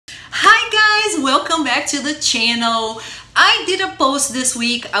welcome back to the channel. I did a post this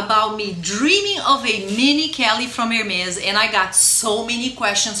week about me dreaming of a mini Kelly from Hermes, and I got so many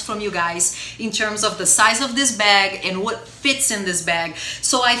questions from you guys in terms of the size of this bag and what fits in this bag.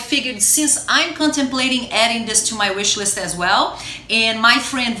 So I figured, since I'm contemplating adding this to my wish list as well, and my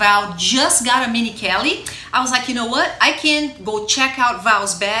friend Val just got a mini Kelly, I was like, you know what, I can go check out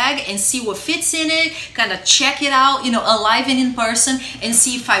Val's bag and see what fits in it, kind of check it out, you know, alive and in person, and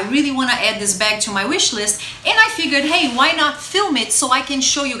see if I really want to add this bag to my wish list. And I figured, hey, why not film it so I can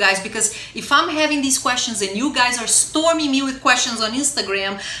show you guys? Because if I'm having these questions and you guys are storming me with questions on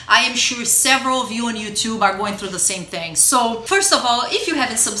Instagram, I am sure several of you on YouTube are going through the same thing. So first of all, if you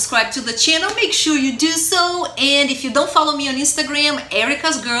haven't subscribed to the channel, make sure you do so. And if you don't follow me on Instagram,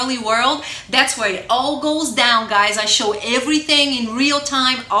 Erica's Girly World, that's where it all goes down, guys. I show everything in real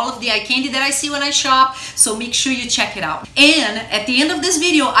time, all of the eye candy that I see when I shop, so make sure you check it out. And at the end of this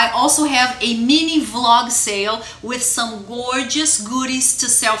video, I also have a mini vlog sale with some gorgeous goodies to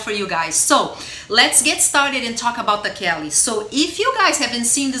sell for you guys. So let's get started and talk about the Kelly. So if you guys haven't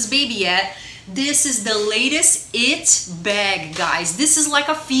seen this baby yet, this is the latest It bag, guys. This is like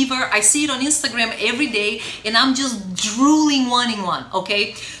a fever. I see it on Instagram every day and I'm just drooling wanting one,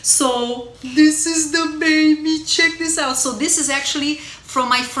 okay? So this is the baby. Check this out. So this is actually from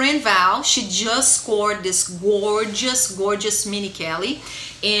my friend Val. She just scored this gorgeous mini Kelly,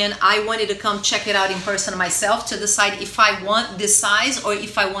 and I wanted to come check it out in person myself to decide if I want this size or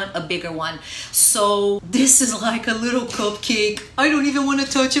if I want a bigger one. So this is like a little cupcake. I don't even want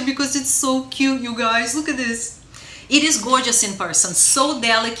to touch it because it's so cute, you guys. Look at this. It is gorgeous in person, so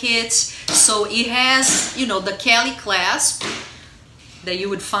delicate. So it has, you know, the Kelly clasp that you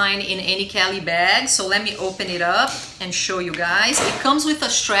would find in any Kelly bag. So let me open it up and show you guys. It comes with a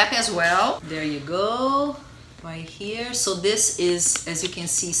strap as well. There you go, right here. So this is, as you can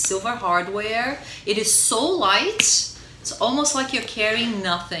see, silver hardware. It is so light, it's almost like you're carrying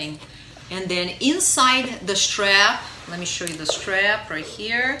nothing. And then inside the strap, let me show you the strap right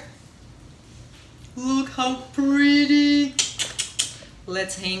here. Look how pretty.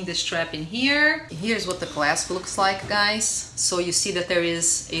 Let's hang the strap in here. Here's what the clasp looks like, guys. So you see that there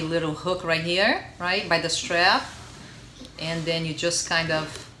is a little hook right here, right, by the strap. And then you just kind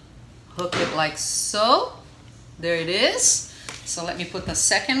of hook it like so. There it is. So let me put the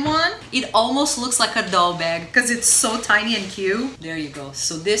second one. It almost looks like a doll bag because it's so tiny and cute. There you go.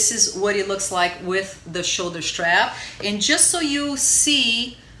 So this is what it looks like with the shoulder strap. And just so you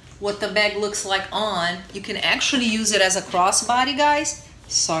see what the bag looks like on, you can actually use it as a crossbody, guys.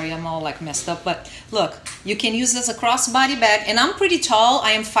 Sorry, I'm all like messed up, but look, you can use it as a crossbody bag. And I'm pretty tall,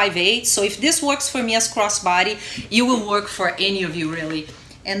 I am 5'8", so if this works for me as crossbody, it will work for any of you, really.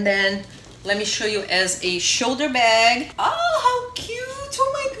 And then let me show you as a shoulder bag. Oh, how cute!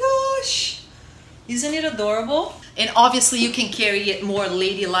 Oh my gosh! Isn't it adorable? And obviously you can carry it more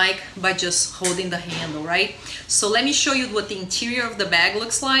ladylike by just holding the handle, right? So let me show you what the interior of the bag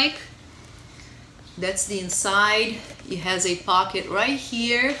looks like. That's the inside. It has a pocket right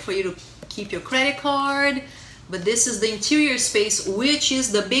here for you to keep your credit card. But this is the interior space, which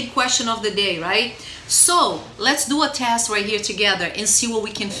is the big question of the day, right? So let's do a test right here together and see what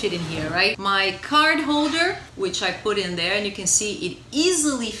we can fit in here, right? My card holder, which I put in there, and you can see it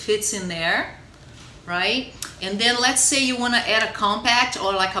easily fits in there, right? And then let's say you want to add a compact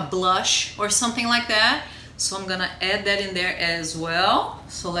or like a blush or something like that. So I'm gonna add that in there as well.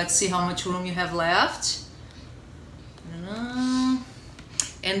 So let's see how much room you have left.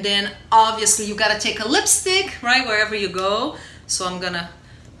 And then obviously you gotta take a lipstick, right, wherever you go. So I'm gonna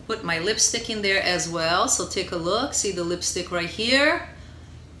put my lipstick in there as well. So take a look, see the lipstick right here.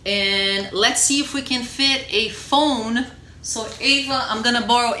 And let's see if we can fit a phone. So Ava, I'm gonna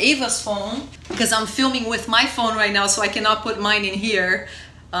borrow Ava's phone because I'm filming with my phone right now, so I cannot put mine in here.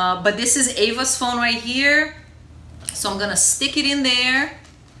 But this is Ava's phone right here. So I'm gonna stick it in there.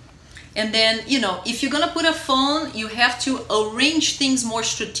 And then, you know, if you're gonna put a phone, you have to arrange things more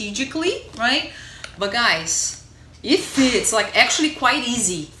strategically, right? But guys, it fits like actually quite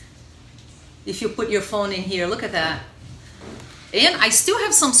easy if you put your phone in here. Look at that. And I still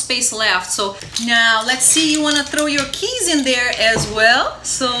have some space left. So now let's see, you want to throw your keys in there as well.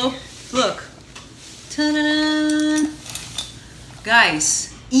 So look, ta-da-da. Guys,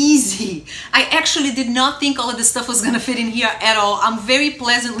 easy. I actually did not think all of this stuff was gonna fit in here at all. I'm very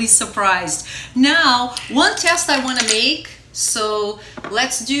pleasantly surprised. Now, one test I want to make. So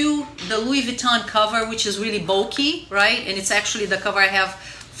let's do the Louis Vuitton cover, which is really bulky, right? And it's actually the cover I have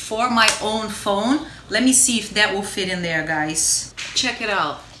for my own phone. Let me see if that will fit in there, guys. Check it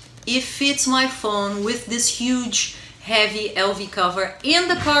out. It fits my phone with this huge heavy LV cover, and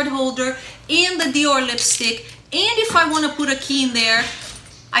the card holder, and the Dior lipstick, and if I want to put a key in there,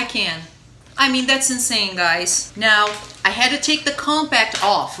 I can. I mean, that's insane, guys. Now, I had to take the compact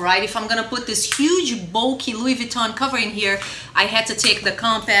off, right? If I'm gonna put this huge, bulky Louis Vuitton cover in here, I had to take the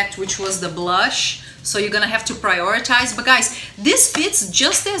compact, which was the blush. So you're gonna have to prioritize. But guys, this fits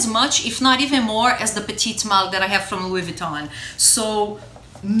just as much, if not even more, as the Petite Malle that I have from Louis Vuitton. So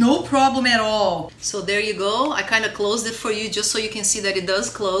no problem at all. So there you go. I kind of closed it for you just so you can see that it does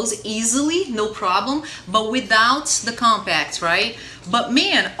close easily, no problem, but without the compact, right? But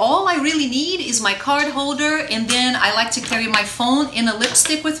man, all I really need is my card holder, and then I like to carry my phone and a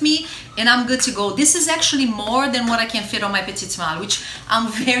lipstick with me, and I'm good to go. This is actually more than what I can fit on my Petite Malle, which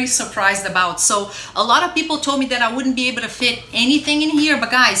I'm very surprised about. So a lot of people told me that I wouldn't be able to fit anything in here,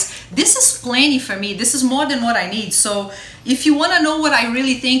 but guys, this is plenty for me. This is more than what I need. So if you want to know what I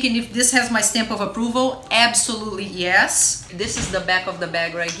really think and if this has my stamp of approval, absolutely yes. This is the back of the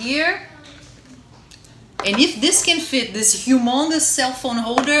bag right here. And if this can fit this humongous cell phone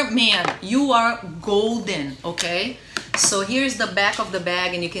holder, man, you are golden, okay? So here's the back of the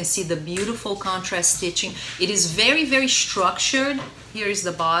bag, and you can see the beautiful contrast stitching. It is very, very structured. Here is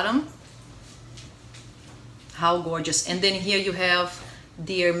the bottom. How gorgeous. And then here you have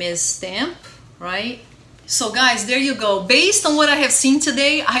the Hermes stamp, right? So guys, there you go. Based on what I have seen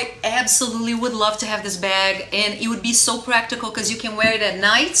today, I absolutely would love to have this bag, and it would be so practical because you can wear it at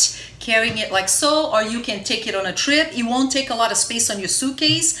night, carrying it like so, or you can take it on a trip. It won't take a lot of space on your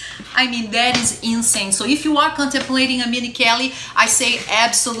suitcase. I mean, that is insane. So if you are contemplating a mini Kelly, I say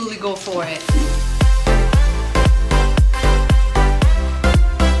absolutely go for it.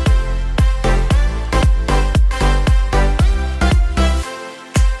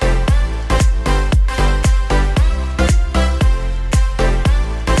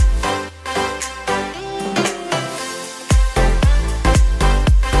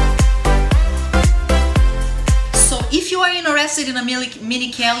 In a mini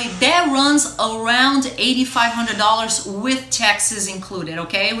Kelly that runs around $8,500 with taxes included,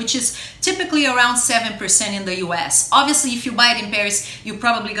 okay, which is typically around 7% in the US. Obviously, if you buy it in Paris, you're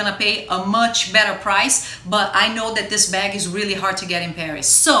probably gonna pay a much better price, but I know that this bag is really hard to get in Paris.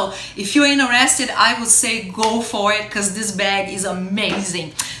 So if you're interested, I would say go for it because this bag is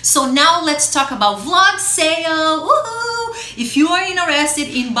amazing. So now let's talk about vlog sale. Woohoo! If you are interested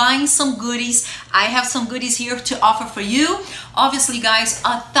in buying some goodies, I have some goodies here to offer for you. Obviously, guys,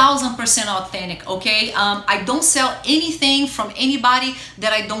 1000% authentic, okay? I don't sell anything from anybody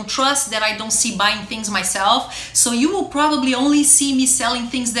that I don't trust, that I don't see buying things myself. So you will probably only see me selling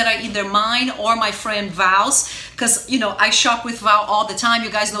things that are either mine or my friend Val's, because, you know, I shop with Val all the time. You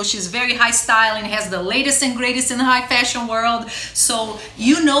guys know she's very high style and has the latest and greatest in the high fashion world. So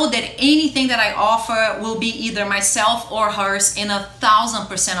you know that anything that I offer will be either myself or hers, and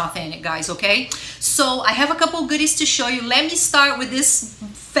 1000% authentic, guys, okay? So I have a couple goodies to show you. Let me start with this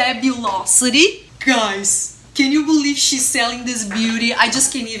fabulosity. Guys, can you believe she's selling this beauty? I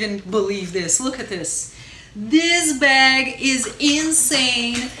just can't even believe this. Look at this. This bag is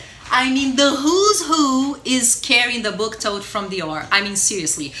insane. I mean, the who's who is carrying the book tote from Dior. I mean,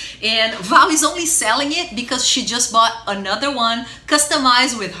 seriously. And Val is only selling it because she just bought another one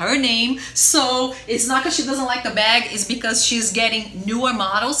customized with her name. So it's not because she doesn't like the bag, it's because she's getting newer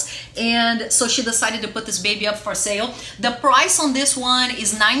models. And so she decided to put this baby up for sale. The price on this one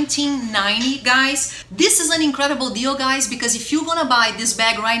is $19.90, guys. This is an incredible deal, guys, because if you're gonna buy this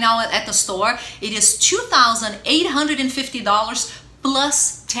bag right now at the store, it is $2,850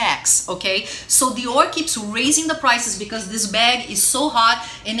 plus tax, okay? So Dior keeps raising the prices because this bag is so hot,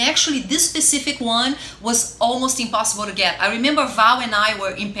 and actually this specific one was almost impossible to get. I remember Val and I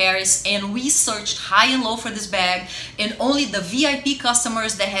were in Paris and we searched high and low for this bag, and only the VIP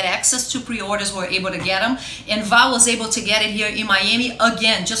customers that had access to pre-orders were able to get them, and Val was able to get it here in Miami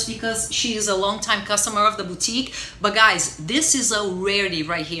again just because she is a long-time customer of the boutique. But guys, this is a rarity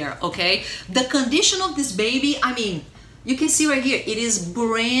right here, okay? The condition of this baby, I mean, you can see right here, it is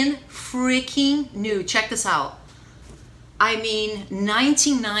brand freaking new. Check this out. I mean,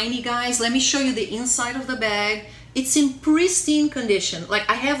 $19.90, guys. Let me show you the inside of the bag. It's in pristine condition. Like,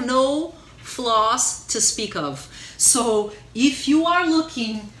 I have no flaws to speak of. So if you are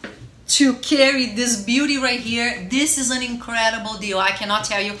looking to carry this beauty right here, this is an incredible deal. I cannot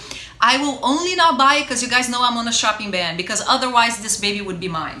tell you. I will only not buy it because you guys know I'm on a shopping ban, because otherwise this baby would be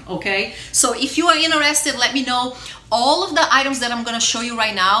mine, okay? So if you are interested, let me know. All of the items that I'm gonna show you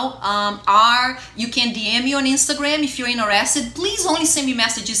right now you can DM me on Instagram if you're interested. Please only send me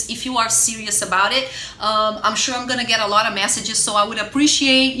messages if you are serious about it. I'm sure I'm gonna get a lot of messages, so I would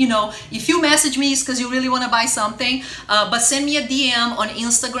appreciate, you know, if you message me, it's because you really want to buy something. But send me a DM on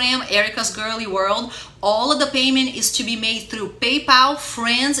Instagram, Erica's Girly World. All of the payment is to be made through PayPal,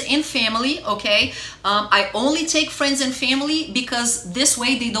 friends and family, okay? I only take friends and family because this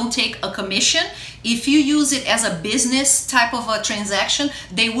way they don't take a commission. If you use it as a business type of a transaction,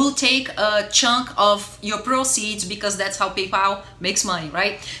 they will take a chunk of your proceeds because that's how PayPal makes money,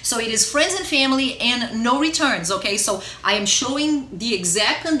 right? So it is friends and family and no returns, okay? So I am showing the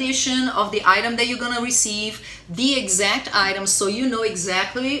exact condition of the item that you're gonna receive, the exact item, so you know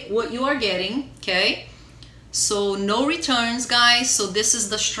exactly what you are getting, okay? So no returns, guys. So this is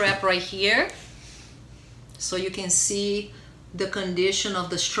the strap right here. So you can see the condition of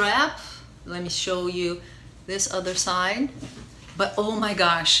the strap. Let me show you this other side. But oh my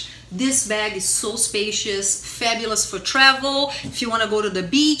gosh, this bag is so spacious, fabulous for travel. If you want to go to the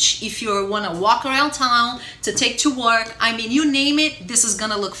beach, if you want to walk around town, to take to work, I mean, you name it, this is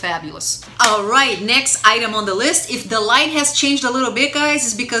gonna look fabulous. All right, next item on the list. If the light has changed a little bit, guys,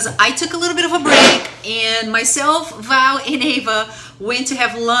 is because I took a little bit of a break and myself, Val, and Ava went to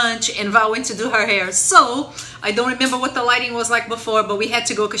have lunch and Val went to do her hair. So I don't remember what the lighting was like before, but we had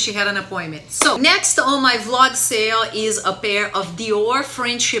to go because she had an appointment. So next on my vlog sale is a pair of Dior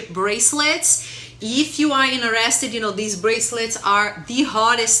friendship bracelets. If you are interested, you know, these bracelets are the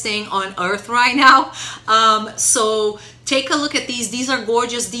hottest thing on earth right now. So take a look at these. These are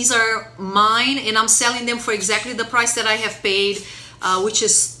gorgeous. These are mine and I'm selling them for exactly the price that I have paid, which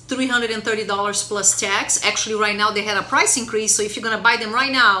is $330 plus tax. Actually, right now they had a price increase, so if you're gonna buy them right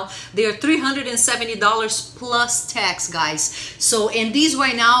now, they are $370 plus tax, guys. So, and these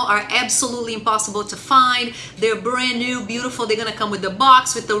right now are absolutely impossible to find. They're brand new, beautiful. They're gonna come with the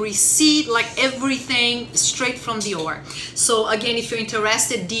box, with the receipt, like everything straight from Dior. So again, if you're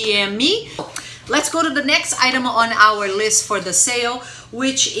interested, DM me. Let's go to the next item on our list for the sale,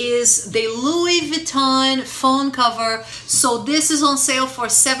 which is the Louis Vuitton phone cover. So this is on sale for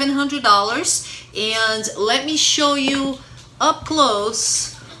 $700, and let me show you up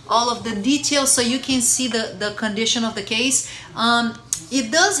close all of the details so you can see the condition of the case.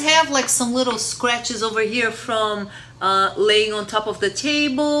 It does have like some little scratches over here from laying on top of the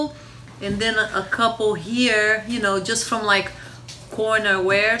table, and then a couple here, you know, just from like corner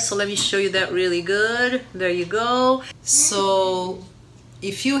wear. So let me show you that really good. There you go. So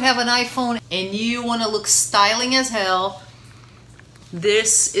if you have an iPhone and you want to look styling as hell,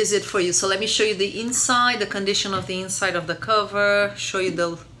 this is it for you. So let me show you the inside, the condition of the inside of the cover, show you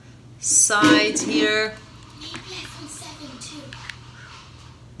the sides here. Maybe iPhone 7 too.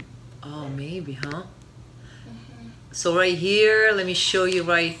 Oh, maybe, huh? So right here, let me show you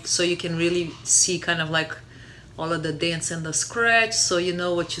right so you can really see kind of like all of the dents and the scratch, so you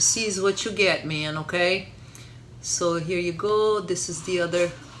know what you see is what you get, man, okay? So here you go. This is the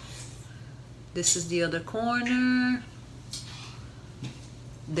other corner,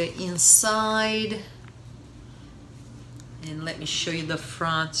 the inside, and let me show you the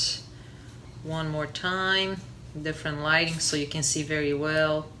front one more time. Different lighting so you can see very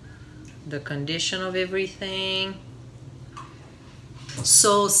well the condition of everything.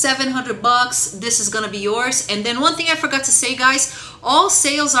 So $700, this is gonna be yours. And then one thing I forgot to say, guys, all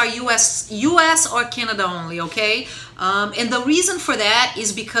sales are US or Canada only, okay? And the reason for that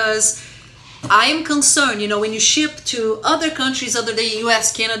is because I am concerned, you know, when you ship to other countries other than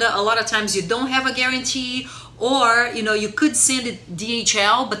US, Canada, a lot of times you don't have a guarantee, or, you know, you could send it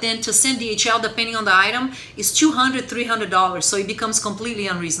DHL, but then to send DHL, depending on the item, is $200, $300. So it becomes completely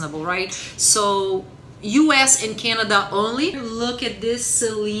unreasonable, right? So US and Canada only. Look at this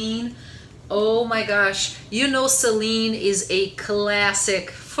Celine. Oh my gosh. You know Celine is a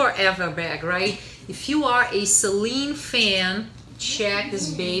classic forever bag, right? If you are a Celine fan, check this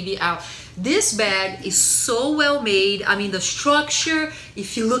baby out. This bag is so well made. I mean, the structure,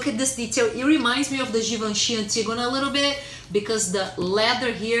 if you look at this detail, it reminds me of the Givenchy Antigona a little bit because the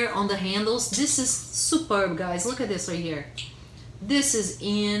leather here on the handles, this is superb, guys. Look at this right here. This is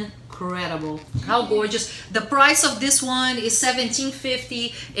incredible. How gorgeous. The price of this one is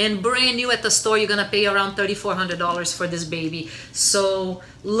 $1,750, and brand new at the store you're gonna pay around $3,400 for this baby. So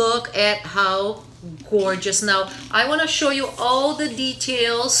look at how gorgeous. Now I want to show you all the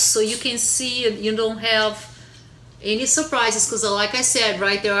details so you can see you don't have any surprises, because like I said,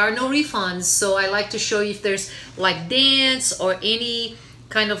 right, there are no refunds. So I like to show you if there's like dents or any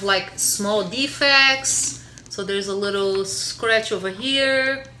kind of like small defects. So there's a little scratch over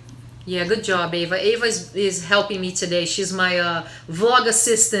here. Yeah, good job, Ava. Ava is helping me today. She's my vlog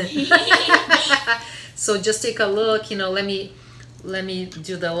assistant. So just take a look, you know, let me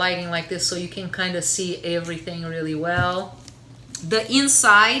do the lighting like this so you can kind of see everything really well. The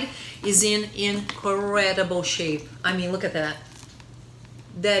inside is in incredible shape. I mean, look at that.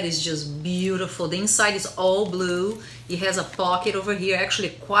 That is just beautiful. The inside is all blue. It has a pocket over here,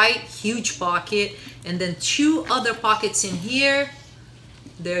 actually quite huge pocket, and then 2 other pockets in here.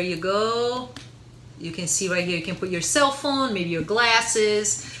 There you go. You can see right here, you can put your cell phone, maybe your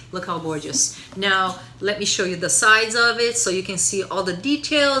glasses. Look how gorgeous. Now, let me show you the sides of it so you can see all the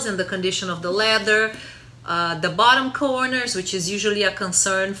details and the condition of the leather. The bottom corners, which is usually a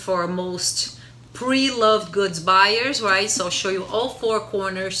concern for most pre-loved goods buyers, right? So I'll show you all 4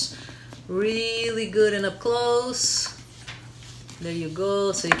 corners really good and up close. There you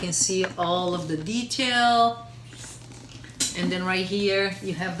go. So you can see all of the detail. And then right here,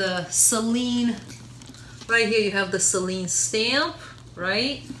 you have the Celine. Right here, you have the Celine stamp,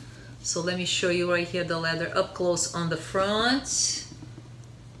 right? So let me show you right here the leather up close on the front.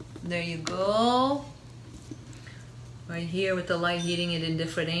 There you go. Right here with the light hitting it in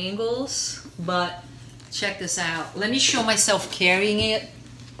different angles. But check this out. Let me show myself carrying it.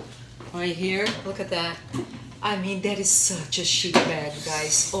 Right here. Look at that. I mean, that is such a chic bag,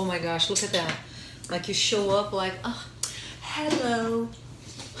 guys. Oh my gosh, look at that. Like you show up like, oh, hello.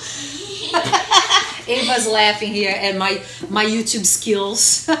 Ava's laughing here at my YouTube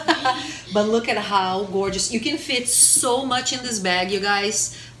skills. But look at how gorgeous. You can fit so much in this bag, you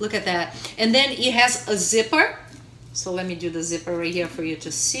guys. Look at that. And then it has a zipper. So let me do the zipper right here for you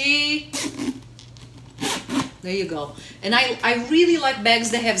to see. There you go. And I really like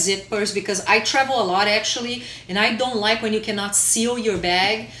bags that have zippers because I travel a lot actually, and I don't like when you cannot seal your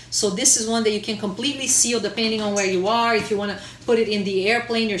bag. So this is one that you can completely seal depending on where you are. If you want to put it in the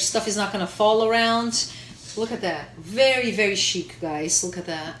airplane, your stuff is not going to fall around. Look at that. Very, very chic, guys. Look at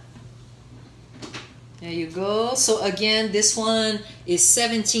that. There you go. So again, this one is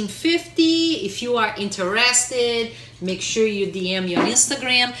 $17.50. If you are interested, make sure you DM me on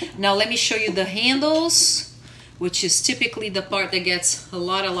Instagram. Now let me show you the handles, which is typically the part that gets a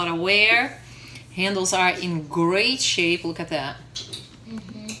lot of wear. Handles are in great shape. Look at that.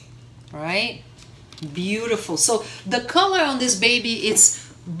 Right? Beautiful. So the color on this baby,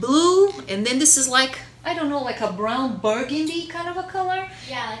 it's blue, and then this is like, I don't know, like a brown burgundy kind of a color.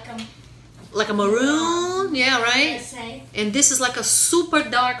 Yeah, like a maroon, yeah, right? And this is like a super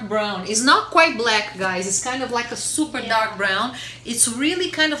dark brown. It's not quite black, guys. It's kind of like a super dark brown. It's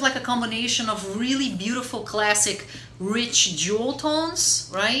really kind of like a combination of really beautiful classic rich jewel tones,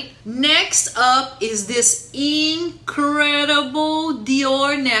 right? Next up is this incredible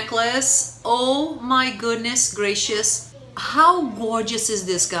Dior necklace. Oh my goodness gracious. How gorgeous is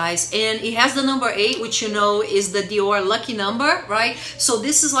this, guys? And it has the number 8, which you know is the Dior lucky number, right? So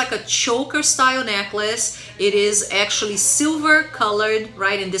this is like a choker style necklace. It is actually silver colored,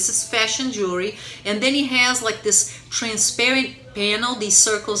 right? And this is fashion jewelry. And then it has like this transparent panel, these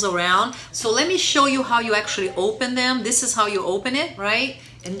circles around. So let me show you how you actually open them. This is how you open it, right?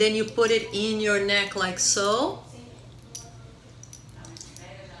 And then you put it in your neck like so.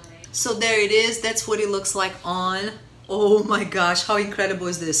 So there it is. That's what it looks like on. Oh my gosh, how incredible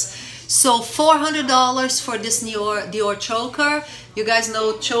is this? So $400 for this Dior choker. You guys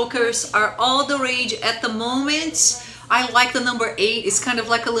know chokers are all the rage at the moment. I like the number 8. It's kind of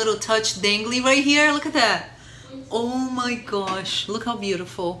like a little touch dangly right here. Look at that. Oh my gosh, look how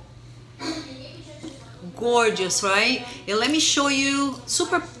beautiful. Gorgeous, right? And let me show you,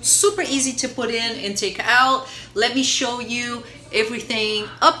 super easy to put in and take out. Let me show you everything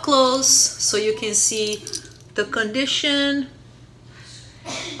up close so you can see the condition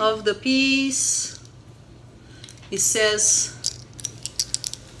of the piece. It says,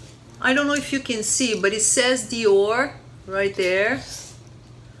 I don't know if you can see, but it says Dior right there.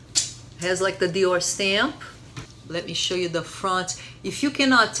 It has like the Dior stamp. Let me show you the front. If you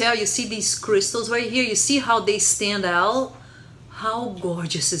cannot tell, you see these crystals right here. You see how they stand out? How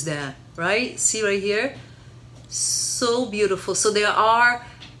gorgeous is that, right? See right here? So beautiful. So there are,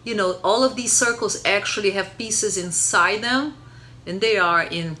 you know, all of these circles actually have pieces inside them, and they are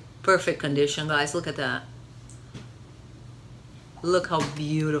in perfect condition, guys. Look at that. Look how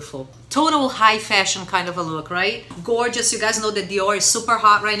beautiful. Total high fashion kind of a look, right? Gorgeous. You guys know that Dior is super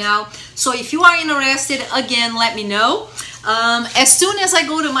hot right now. So if you are interested, again, let me know. As soon as I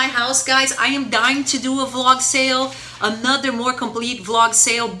go to my house, guys, I am dying to do a vlog sale, another more complete vlog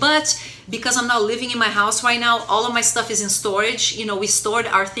sale, but because I'm not living in my house right now, all of my stuff is in storage. You know, we stored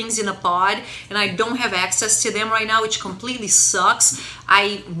our things in a pod and I don't have access to them right now, which completely sucks.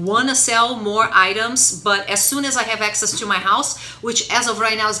 I want to sell more items, but as soon as I have access to my house, which as of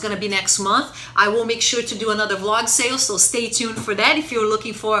right now is going to be next month, I will make sure to do another vlog sale, so stay tuned for that if you're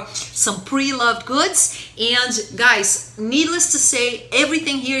looking for some pre-loved goods. And guys, needless to say,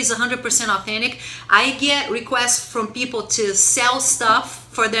 everything here is 100% authentic. I get requests from people to sell stuff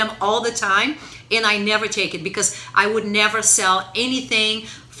for them all the time, and I never take it because I would never sell anything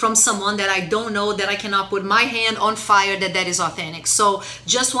from someone that I don't know, that I cannot put my hand on fire that is authentic. So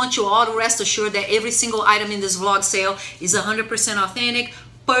just want you all to rest assured that every single item in this vlog sale is 100% authentic,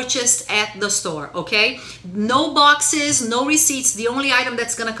 purchased at the store, okay? No boxes, no receipts. The only item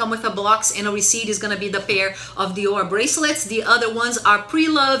that's gonna come with a box and a receipt is gonna be the pair of Dior bracelets. The other ones are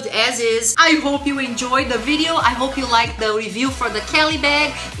pre-loved as is. I hope you enjoyed the video. I hope you liked the review for the Kelly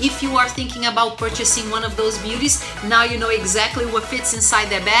bag. If you are thinking about purchasing one of those beauties, now you know exactly what fits inside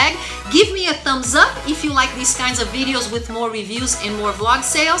that bag. Give me a thumbs up if you like these kinds of videos with more reviews and more vlog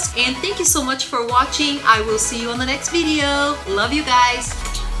sales. And thank you so much for watching. I will see you on the next video. Love you guys.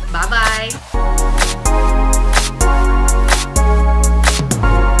 Bye-bye.